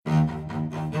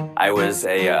I was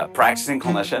a practicing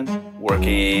clinician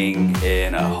working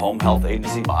in a home health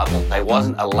agency model. I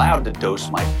wasn't allowed to dose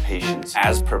my patients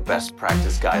as per best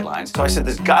practice guidelines. So I said,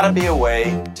 there's gotta be a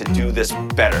way to do this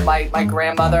better. My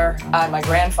grandmother and my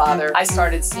grandfather, I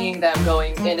started seeing them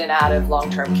going in and out of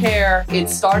long-term care. It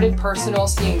started personal,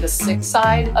 seeing the sick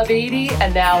side of 80,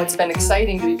 and now it's been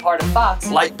exciting to be part of Fox.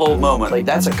 Light bulb moment. Like,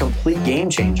 that's a complete game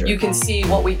changer. You can see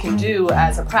what we can do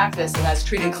as a practice and as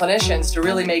treating clinicians to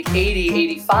really make 80,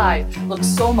 85 look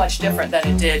so much different than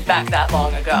it did back that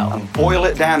long ago. And boil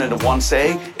it down into one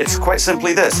saying, it's quite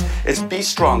simply this. It's be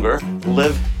stronger,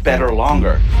 live better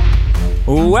longer.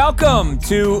 Welcome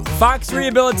to Fox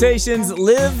Rehabilitation's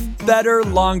Live Better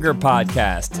Longer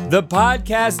podcast, the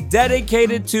podcast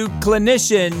dedicated to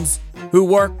clinicians who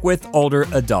work with older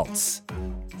adults.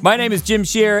 My name is Jim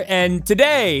Shear, and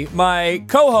today my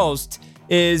co-host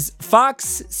is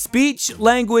Fox speech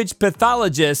language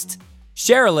pathologist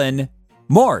Sherilyn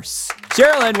Morse.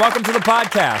 Sherilyn, welcome to the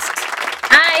podcast.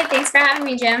 Hi, thanks for having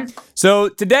me, Jim. So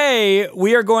today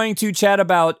we are going to chat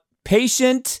about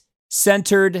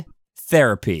patient-centered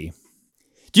therapy.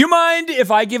 Do you mind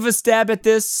if I give a stab at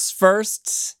this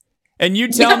first? And you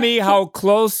tell me how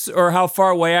close or how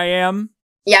far away I am?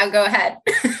 Yeah, go ahead.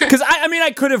 Because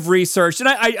I could have researched, and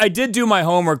I did do my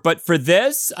homework, but for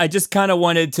this, I just kind of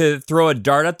wanted to throw a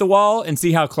dart at the wall and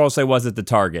see how close I was at the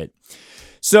target.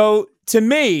 So to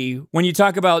me, when you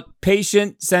talk about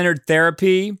patient-centered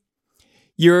therapy,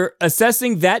 you're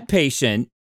assessing that patient,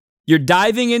 you're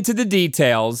diving into the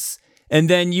details, and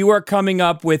then you are coming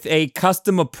up with a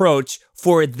custom approach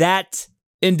for that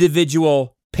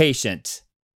individual patient.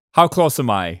 How close am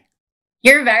I?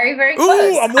 You're very, very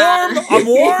close. Ooh, I'm warm. I'm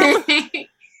warm.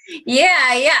 Yeah.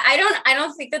 I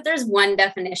don't think that there's one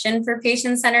definition for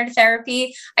patient-centered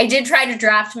therapy. I did try to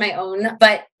draft my own,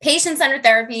 but patient-centered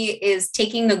therapy is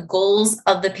taking the goals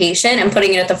of the patient and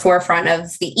putting it at the forefront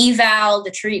of the eval,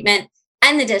 the treatment,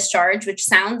 and the discharge, which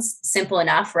sounds simple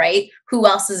enough, right? Who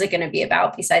else is it going to be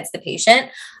about besides the patient?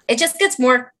 It just gets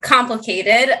more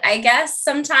complicated, I guess,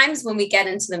 sometimes when we get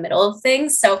into the middle of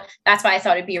things. So that's why I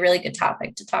thought it'd be a really good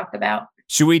topic to talk about.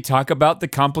 Should we talk about the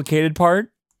complicated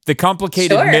part? The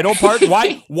complicated Sure. middle part?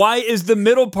 Why is the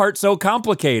middle part so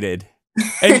complicated?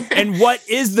 And what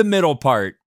is the middle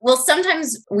part? Well,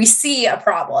 sometimes we see a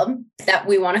problem that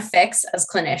we want to fix as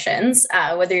clinicians,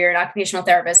 whether you're an occupational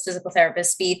therapist, physical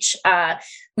therapist, speech,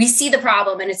 we see the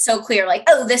problem and it's so clear, like,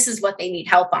 oh, this is what they need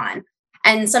help on.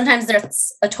 And sometimes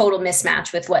there's a total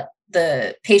mismatch with what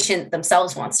the patient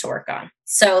themselves wants to work on.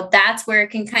 So that's where it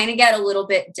can kind of get a little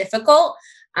bit difficult.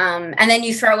 And then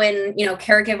you throw in,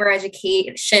 caregiver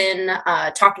education,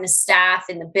 talking to staff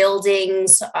in the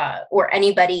buildings, or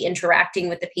anybody interacting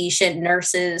with the patient,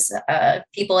 nurses,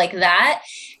 people like that.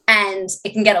 And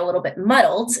it can get a little bit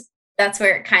muddled. That's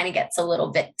where it kind of gets a little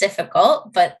bit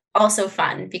difficult, but also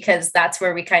fun, because that's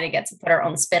where we kind of get to put our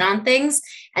own spin on things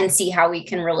and see how we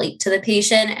can relate to the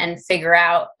patient and figure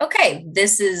out, okay,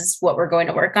 this is what we're going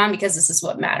to work on because this is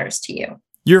what matters to you.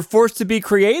 You're forced to be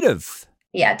creative.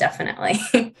 Yeah, definitely.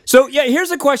 So,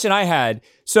 here's a question I had.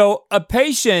 So a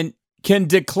patient can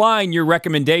decline your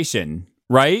recommendation,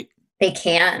 right? They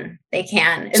can.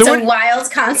 It's a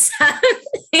wild concept.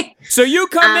 So you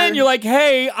come in, you're like,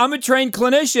 hey, I'm a trained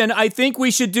clinician. I think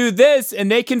we should do this.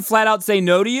 And they can flat out say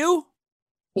no to you?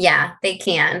 Yeah, they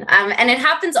can. And it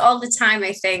happens all the time,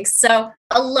 I think. So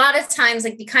a lot of times,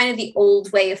 like the old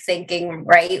way of thinking,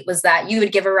 right, was that you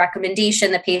would give a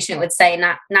recommendation, the patient would say,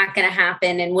 not going to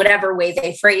happen in whatever way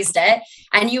they phrased it.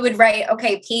 And you would write,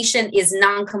 okay, patient is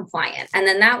non-compliant. And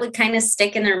then that would kind of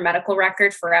stick in their medical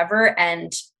record forever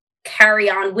and carry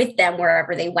on with them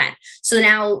wherever they went. So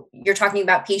now you're talking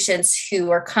about patients who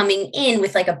are coming in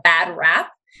with like a bad rap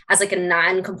as like a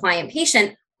non-compliant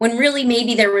patient, when really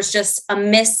maybe there was just a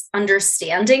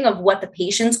misunderstanding of what the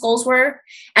patient's goals were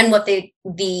and what the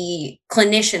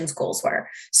clinician's goals were.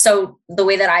 So the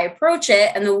way that I approach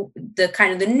it and the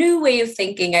kind of the new way of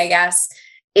thinking, I guess,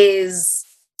 is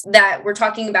that we're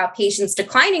talking about patients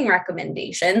declining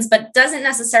recommendations, but doesn't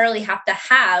necessarily have to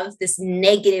have this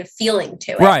negative feeling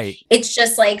to it. Right. It's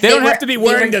just like they don't have to be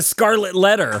wearing the scarlet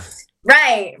letter.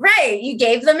 Right. You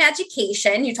gave them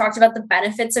education. You talked about the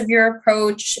benefits of your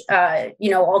approach,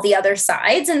 all the other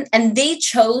sides, and they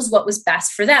chose what was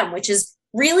best for them, which is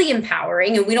really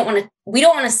empowering. And we don't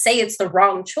want to say it's the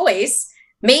wrong choice.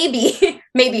 Maybe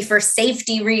for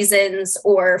safety reasons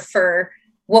or for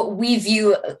what we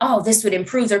view, this would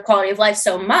improve their quality of life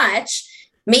so much.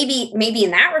 Maybe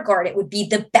in that regard, it would be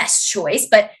the best choice,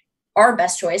 but our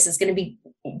best choice is going to be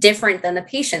different than the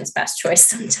patient's best choice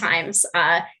sometimes.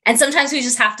 And sometimes we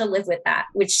just have to live with that,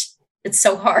 which it's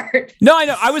so hard. No, I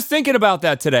know. I was thinking about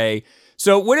that today.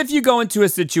 So what if you go into a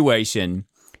situation,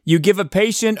 you give a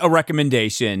patient a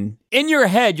recommendation. In your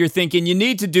head, you're thinking you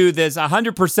need to do this,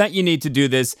 100% you need to do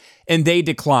this, and they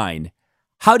decline.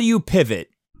 How do you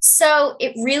pivot? So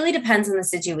it really depends on the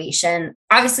situation.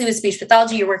 Obviously, with speech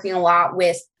pathology, you're working a lot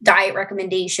with diet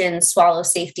recommendations, swallow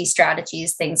safety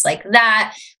strategies, things like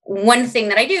that. One thing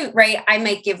that I do, right, I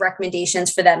might give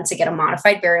recommendations for them to get a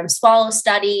modified barium swallow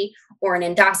study or an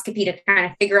endoscopy to kind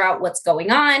of figure out what's going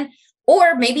on.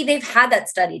 Or maybe they've had that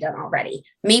study done already.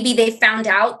 Maybe they found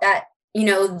out that,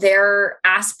 they're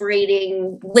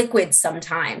aspirating liquids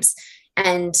sometimes,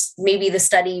 and maybe the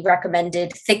study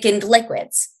recommended thickened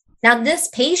liquids. Now, this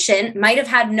patient might have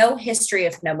had no history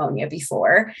of pneumonia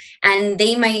before, and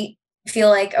they might feel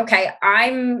like, okay,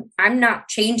 I'm not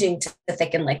changing to the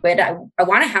thickened liquid. I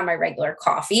want to have my regular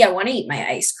coffee. I want to eat my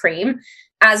ice cream.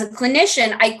 As a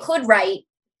clinician, I could write,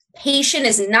 patient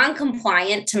is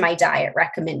non-compliant to my diet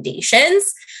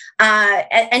recommendations,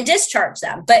 and discharge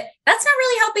them. But that's not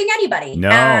really helping anybody.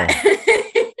 No.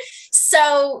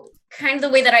 So kind of the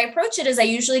way that I approach it is I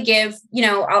usually give,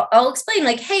 I'll explain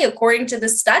like, hey, according to the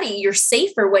study, you're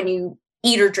safer when you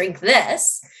eat or drink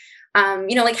this.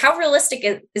 Like how realistic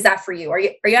is that for you? Are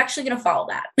you actually going to follow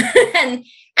that? and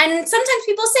sometimes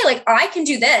people say like, oh, I can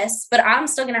do this, but I'm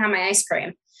still going to have my ice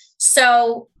cream.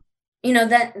 So,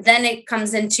 then it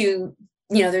comes into,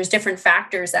 there's different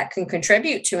factors that can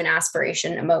contribute to an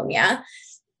aspiration pneumonia.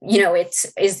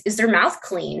 Is their mouth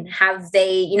clean? Have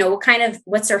they,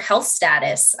 what's their health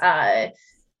status?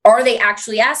 Are they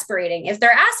actually aspirating? If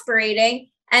they're aspirating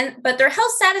but their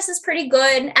health status is pretty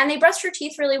good and they brush their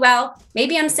teeth really well,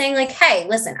 maybe I'm saying like, hey,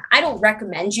 listen, I don't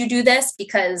recommend you do this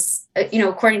because,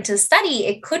 according to the study,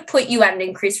 it could put you at an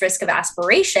increased risk of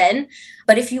aspiration.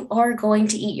 But if you are going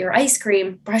to eat your ice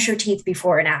cream, brush your teeth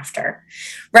before and after,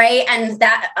 right? And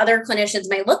that other clinicians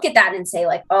might look at that and say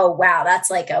like, oh, wow, that's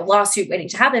like a lawsuit waiting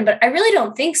to happen. But I really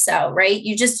don't think so, right?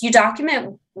 You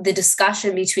document the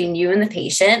discussion between you and the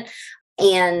patient,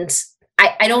 and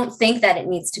I don't think that it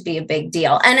needs to be a big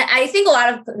deal. And I think a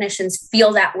lot of clinicians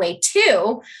feel that way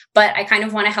too, but I kind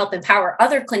of want to help empower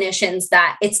other clinicians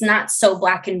that it's not so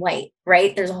black and white,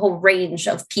 right? There's a whole range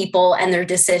of people and their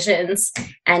decisions.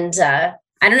 And I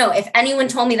don't know, if anyone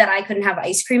told me that I couldn't have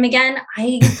ice cream again,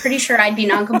 I'm pretty sure I'd be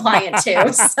non-compliant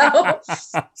too. So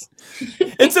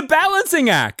it's a balancing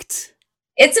act.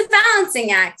 It's a balancing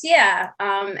act, yeah.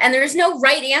 And there's no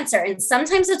right answer. And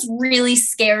sometimes it's really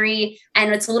scary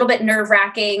and it's a little bit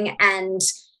nerve-wracking. And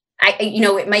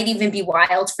it might even be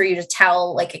wild for you to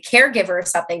tell like a caregiver or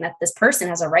something that this person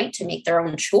has a right to make their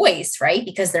own choice, right?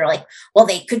 Because they're like, well,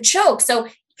 they could choke. So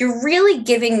you're really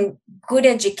giving good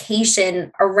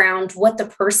education around what the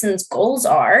person's goals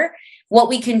are, what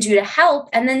we can do to help.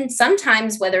 And then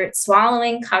sometimes, whether it's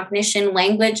swallowing, cognition,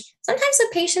 language, sometimes the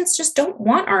patients just don't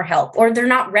want our help or they're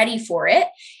not ready for it.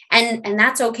 And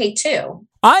that's okay too.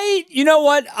 You know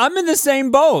what? I'm in the same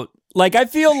boat. Like, I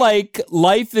feel like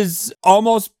life is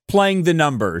almost playing the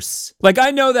numbers. Like,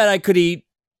 I know that I could eat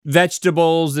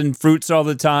vegetables and fruits all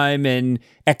the time and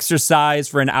exercise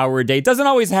for an hour a day. It doesn't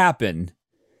always happen.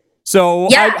 So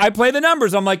yeah. I play the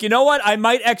numbers. I'm like, you know what? I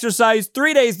might exercise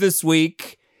 3 days this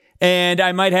week, and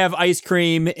I might have ice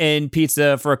cream and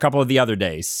pizza for a couple of the other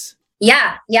days.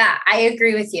 Yeah, I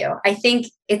agree with you. I think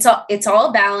it's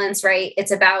all balance, right?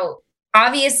 It's about,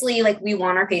 obviously, like, we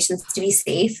want our patients to be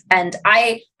safe, and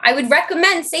I would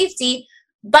recommend safety,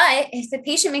 but if the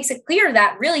patient makes it clear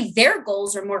that really their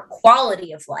goals are more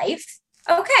quality of life,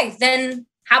 okay, then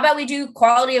how about we do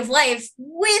quality of life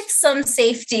with some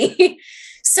safety?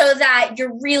 So that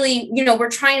you're really, we're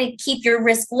trying to keep your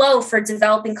risk low for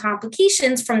developing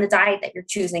complications from the diet that you're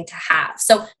choosing to have.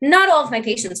 So not all of my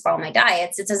patients follow my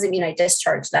diets. It doesn't mean I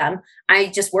discharge them. I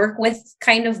just work with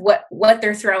kind of what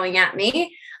they're throwing at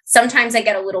me. Sometimes I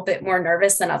get a little bit more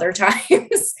nervous than other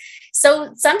times.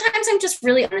 So sometimes I'm just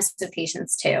really honest with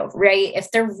patients too, right? If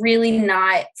they're really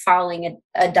not following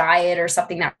a diet or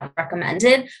something that's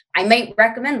recommended, I might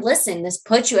recommend, listen, this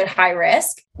puts you at high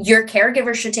risk. Your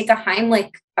caregiver should take a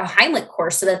Heimlich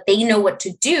course so that they know what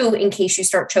to do in case you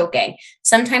start choking.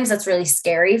 Sometimes that's really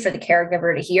scary for the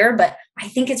caregiver to hear, but I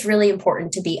think it's really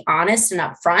important to be honest and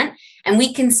upfront, and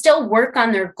we can still work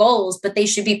on their goals, but they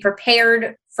should be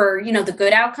prepared for, the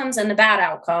good outcomes and the bad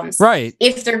outcomes. Right.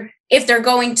 If they're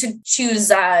going to choose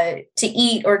to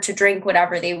eat or to drink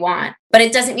whatever they want, but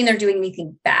it doesn't mean they're doing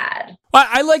anything bad.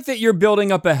 I like that you're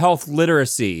building up a health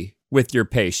literacy with your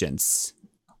patients.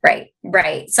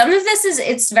 Right. Some of this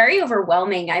it's very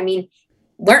overwhelming. I mean,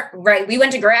 we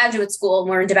went to graduate school and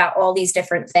learned about all these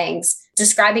different things.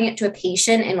 Describing it to a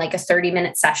patient in like a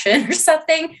 30-minute session or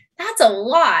something, that's a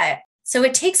lot. So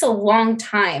it takes a long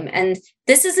time. And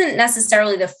this isn't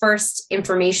necessarily the first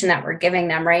information that we're giving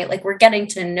them, right? Like we're getting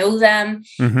to know them.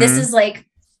 Mhm.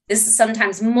 This is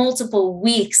sometimes multiple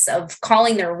weeks of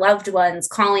calling their loved ones,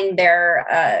 talking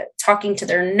to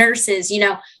their nurses,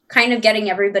 kind of getting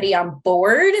everybody on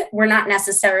board. We're not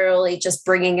necessarily just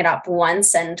bringing it up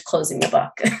once and closing the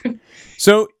book.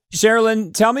 So,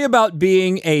 Sherilyn, tell me about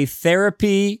being a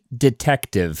therapy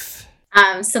detective.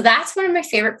 So that's one of my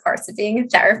favorite parts of being a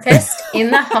therapist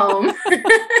in the home.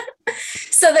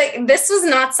 So this was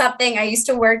not something. I used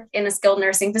to work in a skilled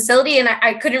nursing facility, and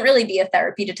I couldn't really be a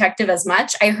therapy detective as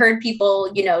much. I heard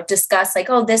people, discuss like,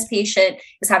 oh, this patient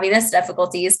is having this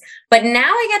difficulties, but now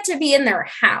I get to be in their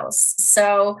house.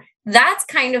 So that's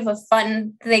kind of a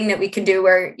fun thing that we can do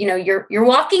where, you're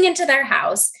walking into their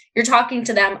house, you're talking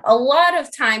to them. A lot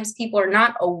of times people are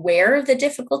not aware of the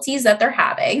difficulties that they're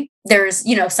having. There's,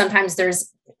 sometimes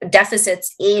there's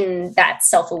deficits in that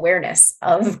self-awareness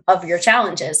of your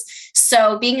challenges.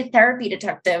 So being a therapy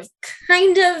detective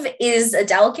kind of is a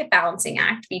delicate balancing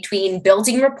act between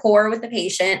building rapport with the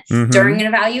patient during an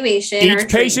evaluation. Each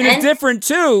patient is different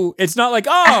too. It's not like,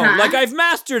 like I've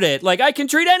mastered it. Like I can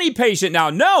treat any patient now.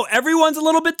 No, everyone's a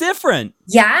little bit different.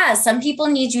 Yeah. Some people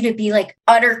need you to be like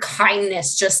utter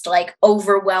kindness, just like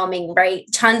overwhelming, right?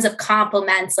 Tons of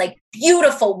compliments, like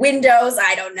beautiful windows.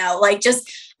 I don't know,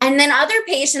 and then other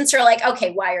patients are like,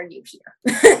 okay, why are you here?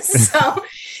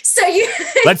 so you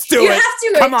let's do you it. Have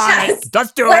to Come on,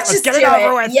 let's do it. Let's get it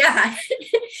over with. Yeah.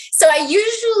 So I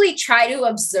usually try to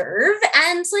observe,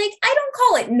 and I don't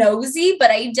call it nosy, but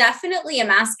I definitely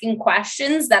am asking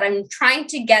questions that I'm trying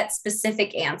to get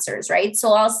specific answers, right?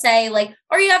 So I'll say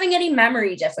are you having any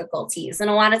memory difficulties? And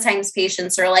a lot of times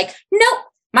patients are like, nope,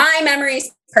 my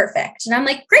memory's perfect. And I'm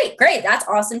like, great, that's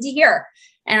awesome to hear.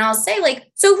 And I'll say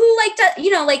so who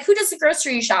who does the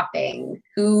grocery shopping?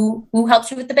 Who helps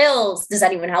you with the bills? Does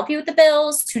anyone help you with the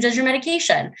bills? Who does your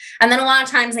medication? And then a lot of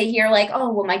times I hear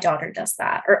oh, well, my daughter does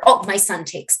that. Or, oh, my son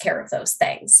takes care of those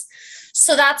things.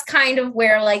 So that's kind of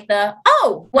where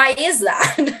oh, why is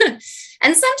that?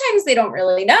 And sometimes they don't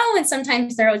really know. And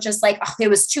sometimes they're just oh, it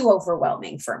was too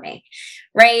overwhelming for me.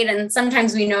 Right. And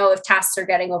sometimes we know if tasks are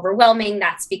getting overwhelming,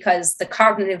 that's because the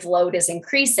cognitive load is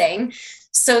increasing.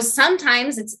 So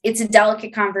sometimes it's a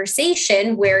delicate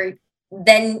conversation where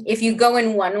then if you go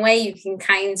in one way, you can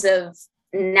kind of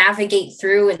navigate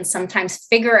through and sometimes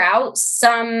figure out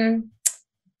some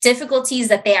difficulties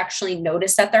that they actually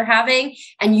notice that they're having.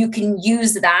 And you can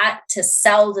use that to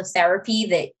sell the therapy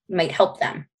that might help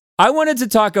them. I wanted to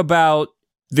talk about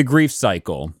the grief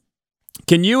cycle.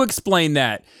 Can you explain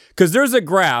that? Because there's a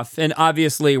graph, and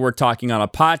obviously we're talking on a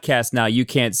podcast now. You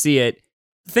can't see it.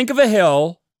 Think of a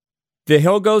hill. The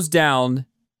hill goes down,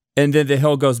 and then the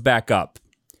hill goes back up.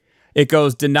 It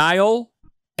goes denial,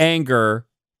 anger,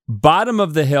 bottom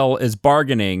of the hill is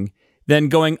bargaining, then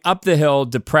going up the hill,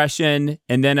 depression,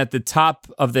 and then at the top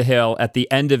of the hill, at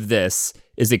the end of this,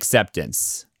 is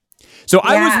acceptance. So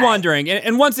yeah. I was wondering,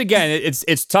 and once again,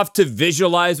 it's tough to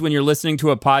visualize when you're listening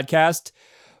to a podcast,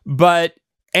 but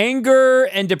anger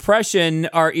and depression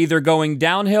are either going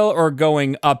downhill or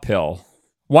going uphill.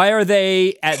 Why are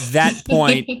they at that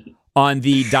point on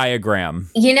the diagram?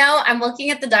 I'm looking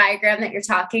at the diagram that you're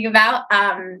talking about.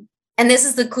 And this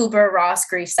is the Kübler-Ross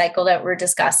grief cycle that we're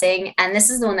discussing. And this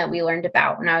is the one that we learned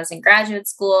about when I was in graduate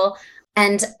school.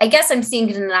 And I guess I'm seeing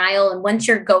denial. And once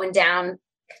you're going down,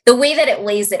 the way that it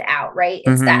lays it out, right?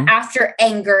 It's that after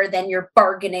anger, then you're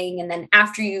bargaining. And then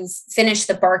after you've finished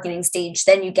the bargaining stage,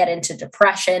 then you get into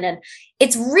depression. And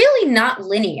it's really not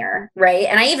linear, right?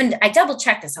 And I double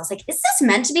checked this. I was like, is this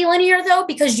meant to be linear though?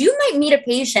 Because you might meet a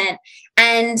patient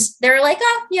and they're like,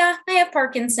 oh yeah, I have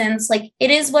Parkinson's.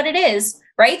 It is what it is,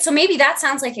 right? So maybe that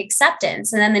sounds like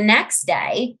acceptance. And then the next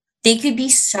day, they could be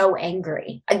so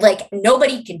angry.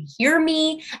 Nobody can hear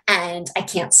me and I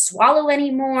can't swallow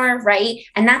anymore, right?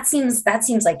 And that seems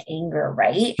like anger,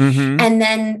 right? And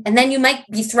then you might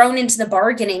be thrown into the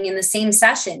bargaining in the same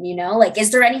session,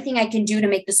 is there anything I can do to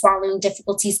make the swallowing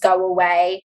difficulties go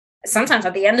away? Sometimes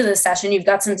at the end of the session, you've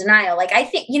got some denial. I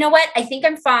think, I think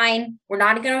I'm fine. We're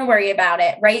not going to worry about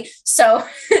it, right? So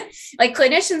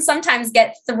clinicians sometimes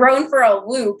get thrown for a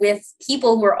loop with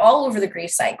people who are all over the grief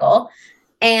cycle.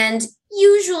 And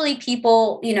usually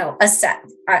people,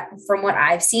 from what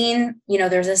I've seen,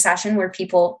 there's a session where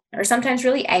people are sometimes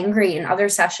really angry and other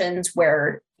sessions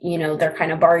where, they're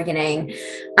kind of bargaining.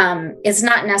 It's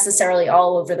not necessarily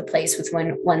all over the place with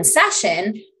one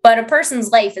session, but a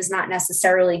person's life is not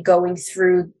necessarily going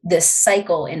through this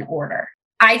cycle in order.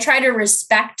 I try to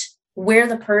respect where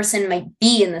the person might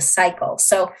be in the cycle.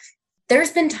 So there's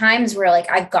been times where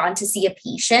I've gone to see a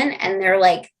patient and they're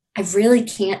I really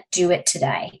can't do it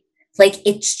today. Like,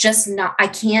 it's just not, I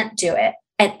can't do it.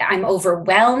 And I'm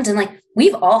overwhelmed. And like,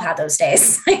 we've all had those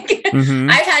days. Like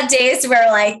I've had days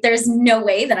where like, there's no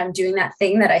way that I'm doing that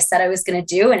thing that I said I was going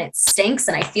to do. And it stinks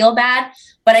and I feel bad,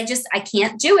 but I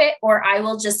can't do it, or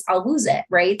I'll lose it.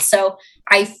 Right. So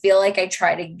I feel like I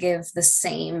try to give the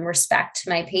same respect to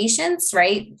my patients,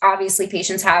 right? Obviously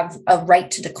patients have a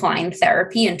right to decline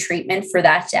therapy and treatment for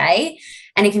that day.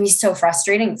 And it can be so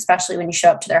frustrating, especially when you show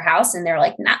up to their house and they're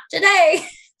like, not today.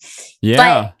 Yeah.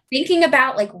 But thinking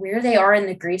about like where they are in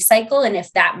the grief cycle and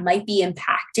if that might be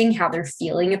impacting how they're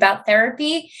feeling about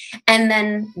therapy. And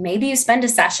then maybe you spend a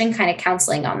session kind of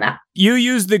counseling on that. You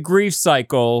use the grief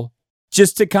cycle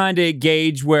just to kind of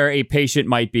gauge where a patient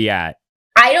might be at.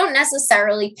 I don't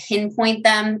necessarily pinpoint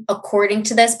them according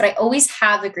to this, but I always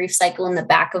have the grief cycle in the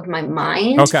back of my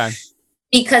mind. Okay.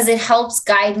 Because it helps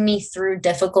guide me through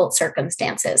difficult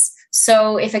circumstances.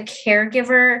 So if a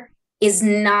caregiver is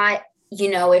not,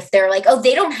 if they're like, oh,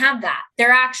 they don't have that,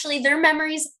 their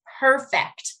memory's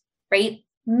perfect, right?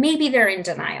 Maybe they're in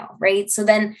denial, right? So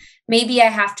then maybe I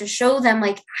have to show them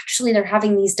like, actually, they're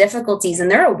having these difficulties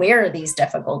and they're aware of these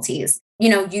difficulties.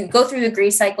 You go through the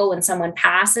grief cycle when someone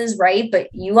passes, right? But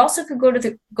you also could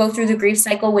go through the grief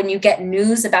cycle when you get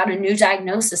news about a new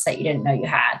diagnosis that you didn't know you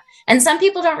had. And some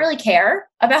people don't really care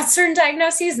about certain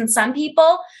diagnoses. And some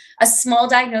people, a small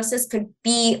diagnosis could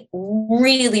be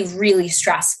really, really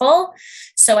stressful.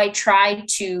 So I try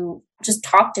to just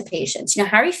talk to patients,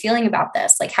 how are you feeling about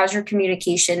this? Like, how's your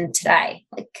communication today?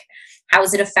 Like, how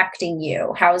is it affecting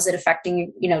you? How is it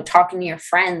affecting you, talking to your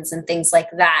friends and things like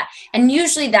that? And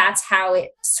usually that's how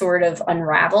it sort of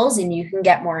unravels and you can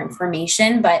get more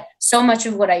information. But so much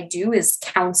of what I do is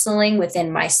counseling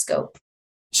within my scope.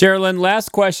 Sherilyn,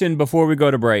 last question before we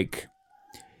go to break.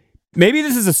 Maybe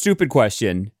this is a stupid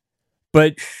question,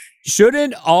 but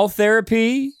shouldn't all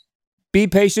therapy be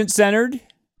patient-centered?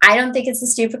 I don't think it's a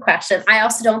stupid question. I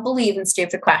also don't believe in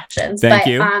stupid questions. Thank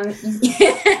you.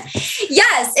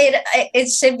 Yes,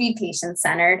 it should be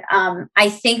patient-centered. I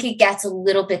think it gets a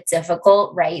little bit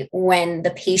difficult, right? When the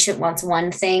patient wants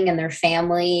one thing and their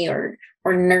family or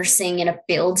nursing in a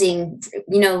building,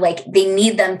 like they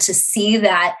need them to see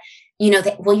that,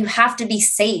 you have to be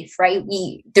safe, right?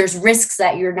 There's risks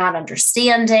that you're not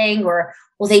understanding, or,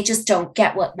 well, they just don't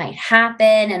get what might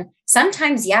happen. And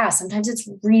sometimes it's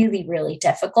really, really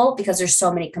difficult because there's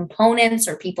so many components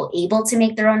or people able to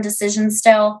make their own decisions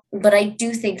still. But I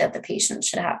do think that the patient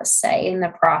should have a say in the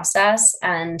process,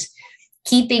 and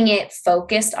keeping it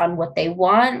focused on what they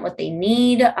want, what they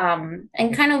need, and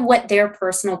kind of what their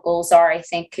personal goals are, I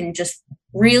think can just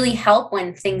really help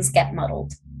when things get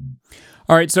muddled.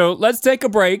 All right, so let's take a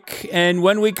break. And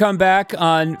when we come back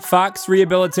on Fox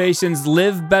Rehabilitation's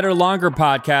Live Better Longer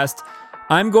podcast,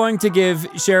 I'm going to give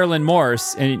Sherilyn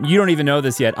Morse, and you don't even know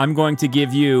this yet, I'm going to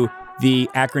give you the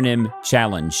acronym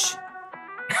challenge.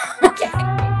 Okay.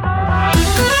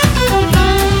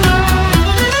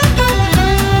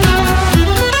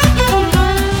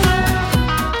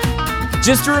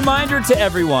 Just a reminder to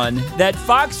everyone that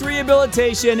Fox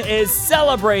Rehabilitation is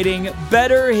celebrating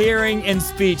Better Hearing and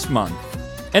Speech Month.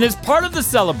 And as part of the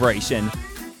celebration,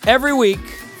 every week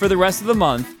for the rest of the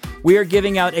month, we are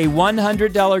giving out a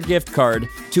 $100 gift card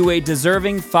to a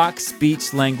deserving Fox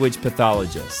speech language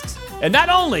pathologist. And not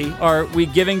only are we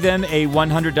giving them a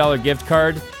 $100 gift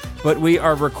card, but we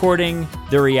are recording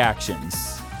their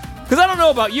reactions. Because I don't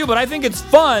know about you, but I think it's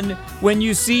fun when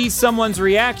you see someone's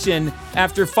reaction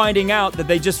after finding out that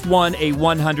they just won a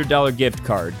 $100 gift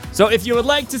card. So if you would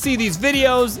like to see these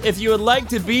videos, if you would like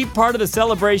to be part of the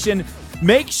celebration,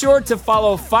 make sure to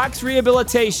follow Fox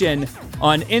Rehabilitation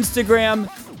on Instagram,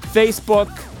 Facebook,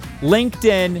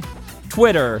 LinkedIn,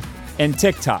 Twitter, and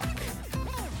TikTok.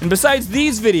 And besides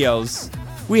these videos,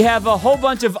 we have a whole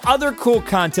bunch of other cool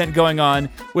content going on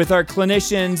with our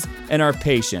clinicians and our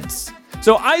patients.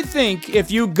 So I think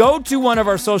if you go to one of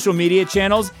our social media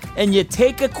channels and you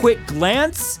take a quick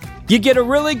glance, you get a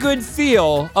really good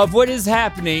feel of what is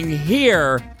happening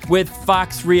here with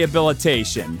Fox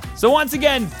Rehabilitation. So once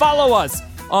again, follow us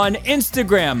on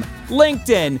Instagram,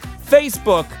 LinkedIn,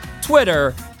 Facebook,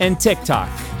 Twitter, and TikTok.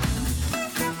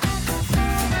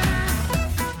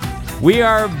 We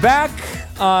are back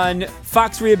on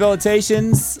Fox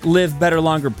Rehabilitation's Live Better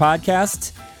Longer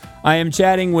podcast. I am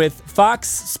chatting with Fox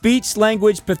speech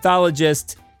language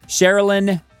pathologist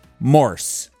Sherilyn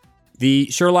Morse, the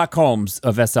Sherlock Holmes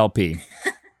of SLP.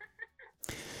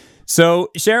 So,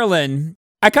 Sherilyn,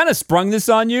 I kind of sprung this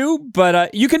on you,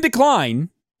 but you can decline.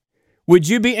 Would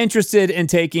you be interested in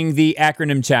taking the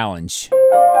acronym challenge?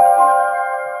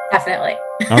 Definitely.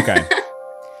 Okay.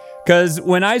 Because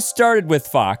when I started with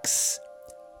Fox,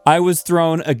 I was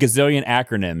thrown a gazillion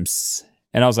acronyms.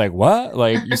 And I was like, what?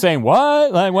 Like, you're saying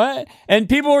what? Like, what? And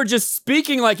people were just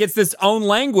speaking like it's this own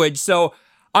language. So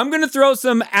I'm going to throw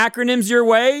some acronyms your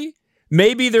way.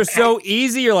 Maybe they're so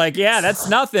easy, you're like, yeah, that's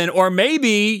nothing. Or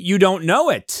maybe you don't know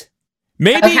it.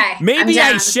 Maybe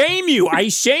I shame you. I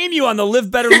shame you on the Live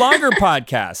Better Longer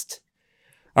podcast.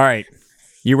 All right.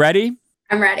 You ready?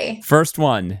 I'm ready. First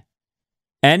one.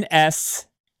 NSOME.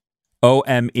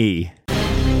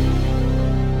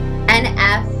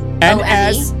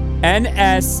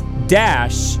 NS-OME.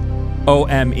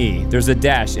 There's a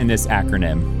dash in this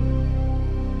acronym.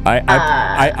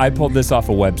 I pulled this off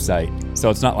a website, so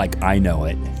it's not like I know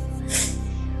it.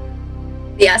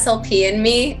 The SLP in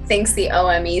me thinks the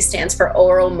OME stands for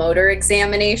oral motor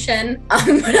examination, but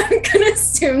I'm going to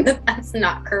assume that that's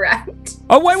not correct.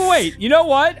 Oh, wait. You know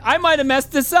what? I might have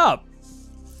messed this up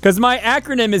because my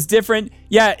acronym is different.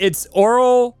 Yeah, it's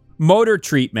oral motor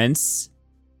treatments.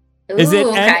 Ooh, is it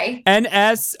okay.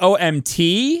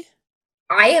 NSOMT?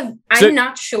 I'm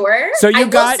not sure. So you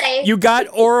got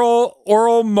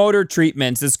oral motor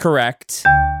treatments is correct.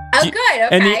 Oh, good. Okay.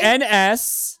 And the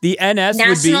NS National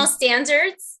would be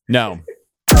standards? No.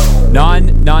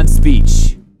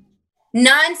 Non-speech.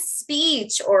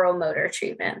 Non-speech oral motor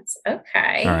treatments.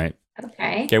 Okay. All right.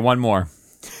 Okay, one more.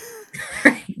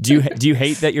 Do you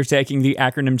hate that you're taking the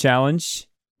acronym challenge?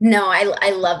 No,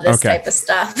 I love this type of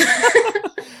stuff.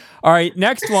 All right,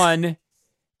 next one.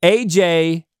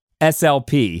 AJSLP.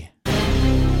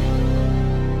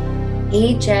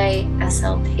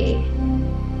 AJSLP.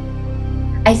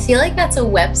 I feel like that's a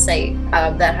website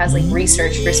that has like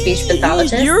research for speech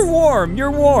pathologists. You're warm.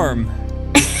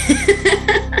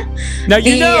 Now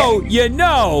you know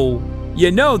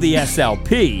the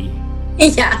SLP.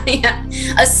 Yeah.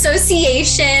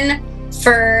 Association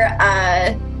for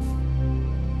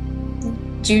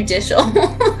Judicial.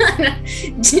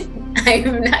 I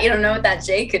don't know what that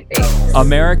J could be.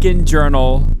 American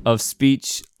Journal of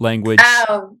Speech Language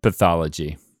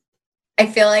Pathology. I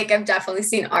feel like I've definitely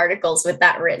seen articles with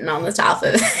that written on the top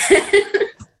of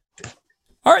it.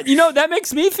 All right, that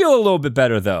makes me feel a little bit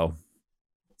better, though.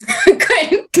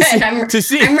 Good.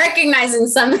 I'm recognizing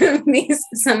some of these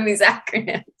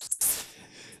acronyms.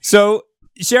 So,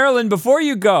 Sherilyn, before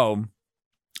you go,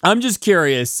 I'm just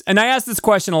curious, and I ask this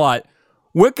question a lot.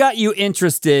 What got you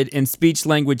interested in speech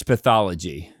language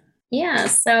pathology? Yeah,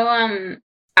 so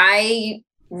I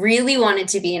really wanted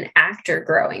to be an actor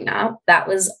growing up. That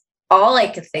was all I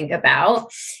could think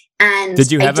about. And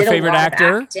did you have a favorite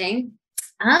actor?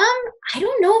 I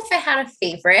don't know if I had a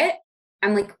favorite.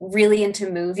 I'm like really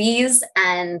into movies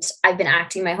and I've been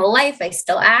acting my whole life. I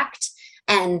still act.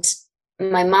 And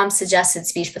my mom suggested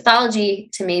speech pathology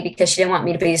to me because she didn't want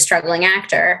me to be a struggling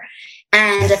actor.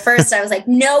 And at first I was like,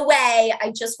 no way,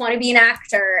 I just want to be an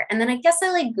actor. And then I guess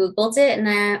I like Googled it and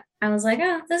I was like,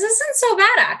 oh, this isn't so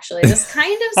bad actually. This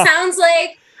kind of sounds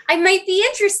like I might be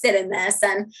interested in this.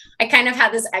 And I kind of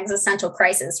had this existential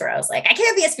crisis where I was like, I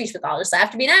can't be a speech pathologist. I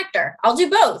have to be an actor. I'll do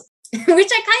both, which I kind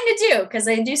of do because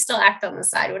I do still act on the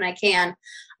side when I can.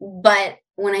 But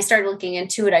when I started looking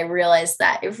into it, I realized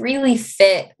that it really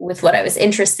fit with what I was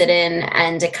interested in.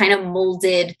 And it kind of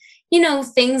molded,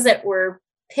 things that were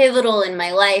pivotal in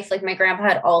my life. Like my grandpa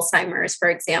had Alzheimer's, for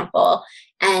example.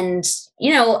 And,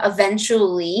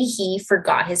 eventually he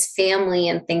forgot his family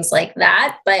and things like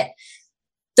that. But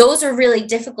those are really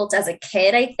difficult as a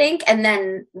kid, I think. And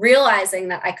then realizing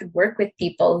that I could work with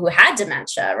people who had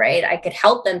dementia, right? I could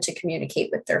help them to communicate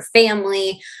with their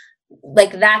family.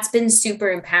 Like that's been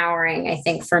super empowering, I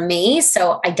think, for me.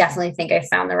 So I definitely think I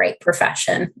found the right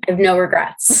profession. I have no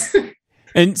regrets.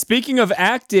 And speaking of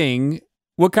acting,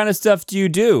 what kind of stuff do you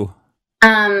do?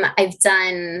 I've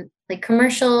done like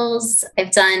commercials.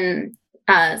 I've done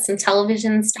some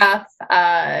television stuff,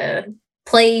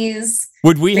 plays.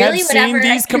 Would we really have seen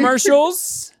these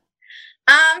commercials?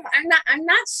 I'm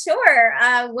not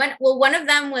sure. One of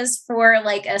them was for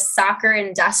like a soccer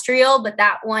industrial, but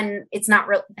that one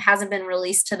hasn't been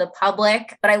released to the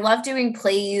public. But I love doing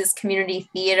plays, community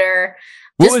theater.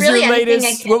 What was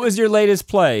your latest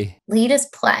play?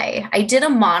 Latest play. I did a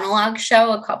monologue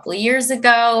show a couple of years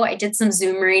ago. I did some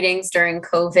Zoom readings during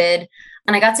COVID.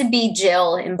 And I got to be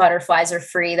Jill in Butterflies Are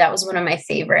Free. That was one of my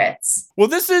favorites. Well,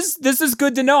 this is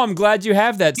good to know. I'm glad you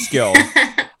have that skill.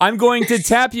 I'm going to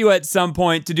tap you at some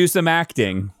point to do some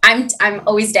acting. I'm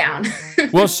always down.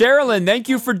 Well, Sherilyn, thank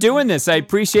you for doing this. I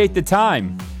appreciate the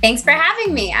time. Thanks for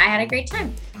having me. I had a great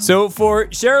time. So for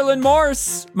Sherilyn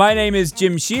Morse, my name is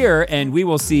Jim Shear, and we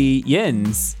will see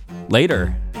Yins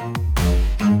later.